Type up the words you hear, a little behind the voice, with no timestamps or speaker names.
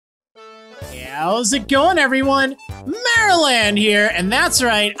How's it going, everyone? Marriland here, and that's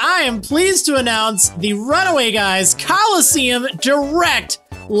right, I am pleased to announce the Runaway Guys Colosseum DIRECT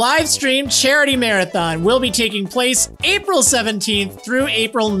live stream charity marathon will be taking place April 17th through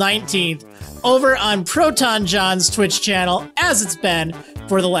April 19th over on Proton John's Twitch channel, as it's been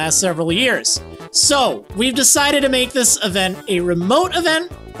for the last several years. So, we've decided to make this event a remote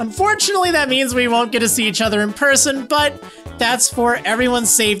event. Unfortunately, that means we won't get to see each other in person, but that's for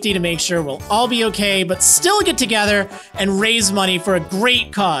everyone's safety to make sure we'll all be okay, but still get together and raise money for a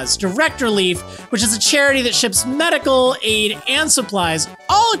great cause, Direct Relief, which is a charity that ships medical aid and supplies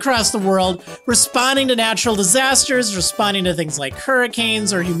all across the world, responding to natural disasters, responding to things like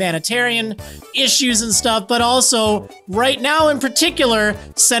hurricanes or humanitarian issues and stuff, but also, right now in particular,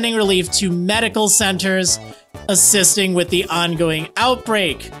 sending relief to medical centers, assisting with the ongoing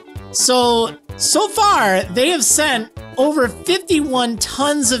outbreak. So far, they have sent over 51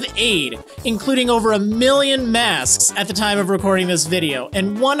 tons of aid, including over 1 million masks at the time of recording this video,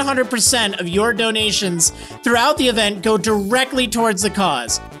 and 100% of your donations throughout the event go directly towards the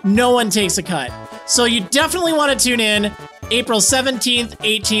cause. No one takes a cut. So you definitely want to tune in April 17th,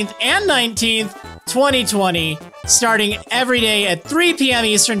 18th, and 19th, 2020, starting every day at 3 p.m.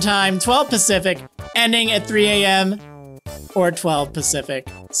 Eastern Time, 12 Pacific, ending at 3 a.m. or 12 Pacific.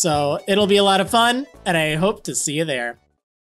 So it'll be a lot of fun, and I hope to see you there.